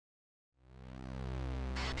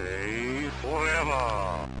Stay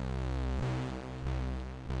forever.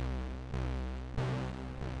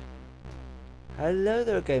 Hello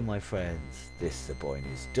there again, my friends. This is the boy and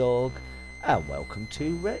his dog, and welcome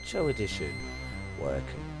to Retro Edition, where I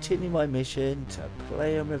continue my mission to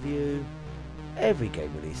play and review every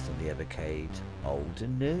game released on the Evercade, old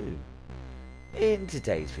and new. In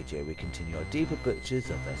today's video we continue our deeper butchers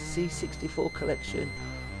of the C64 Collection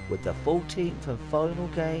with the 14th and final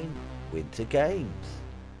game, Winter Games.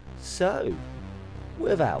 So,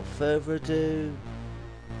 without further ado,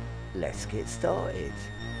 let's get started.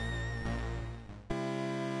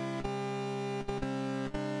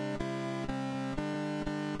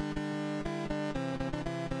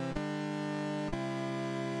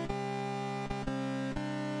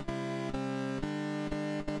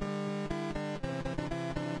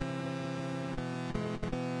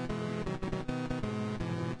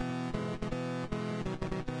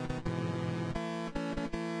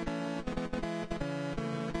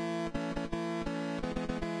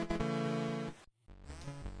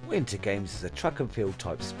 Winter Games is a track and field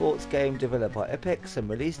type sports game developed by Epic and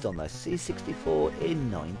released on the C64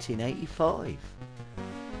 in 1985.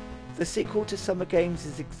 The sequel to Summer Games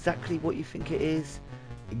is exactly what you think it is,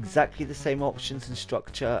 exactly the same options and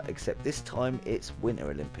structure, except this time it's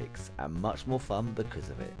Winter Olympics and much more fun because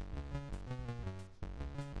of it.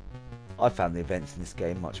 I found the events in this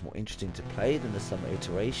game much more interesting to play than the summer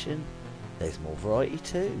iteration. There's more variety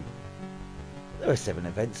too. There are 7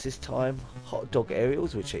 events this time: hot dog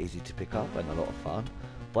aerials, which are easy to pick up and a lot of fun;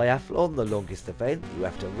 biathlon, the longest event, you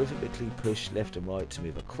have to rhythmically push left and right to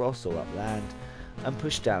move across or up land, and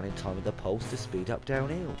push down in time with the pulse to speed up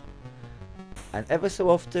downhill. And ever so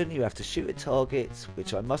often you have to shoot at targets,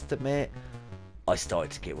 which I must admit I started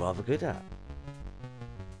to get rather good at.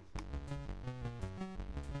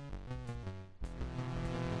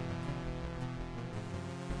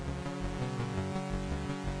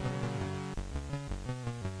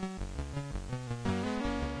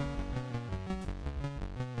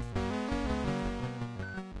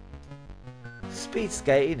 Speed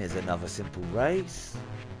skating is another simple race.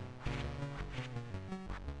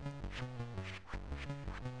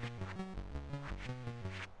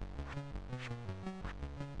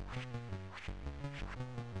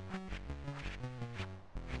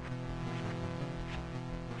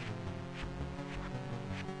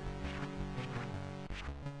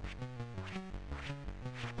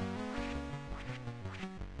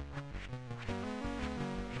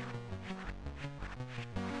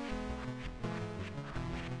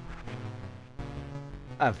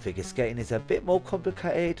 And figure skating is a bit more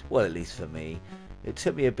complicated, well, at least for me. It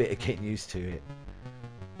took me a bit of getting used to it.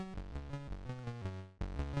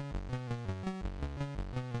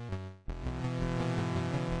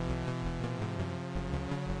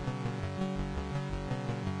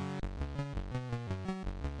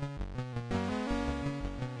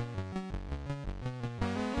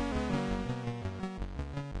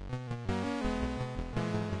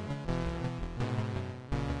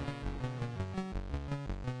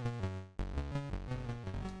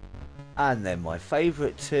 And then my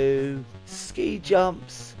favourite two, ski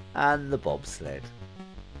jumps and the bobsled.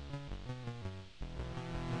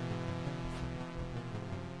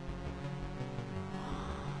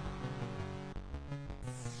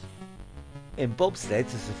 In bobsled,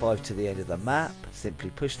 to survive to the end of the map,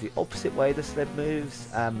 simply push the opposite way the sled moves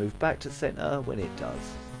and move back to the centre when it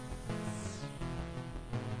does.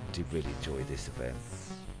 I do really enjoy this event.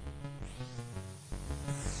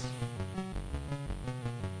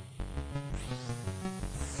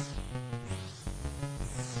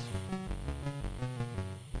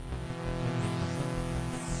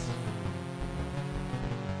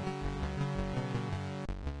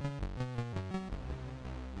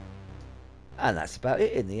 And that's about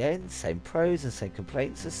it in the end. Same pros and same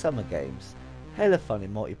complaints as Summer Games. Hella fun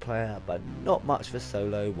in multiplayer, but not much for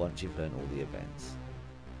solo once you've learned all the events.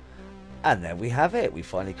 And there we have it. We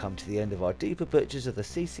finally come to the end of our deeper butchers of the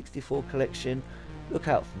C64 Collection. Look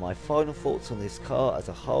out for my final thoughts on this car as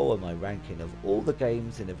a whole and my ranking of all the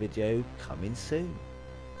games in a video coming soon.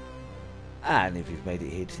 And if you've made it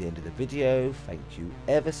here to the end of the video, thank you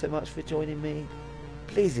ever so much for joining me.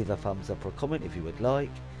 Please leave a thumbs up or a comment if you would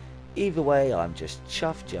like. Either way, I'm just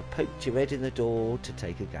chuffed you poked your head in the door to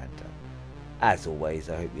take a gander. As always,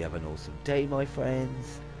 I hope you have an awesome day, my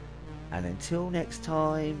friends. And until next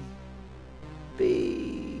time,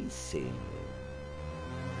 be seen.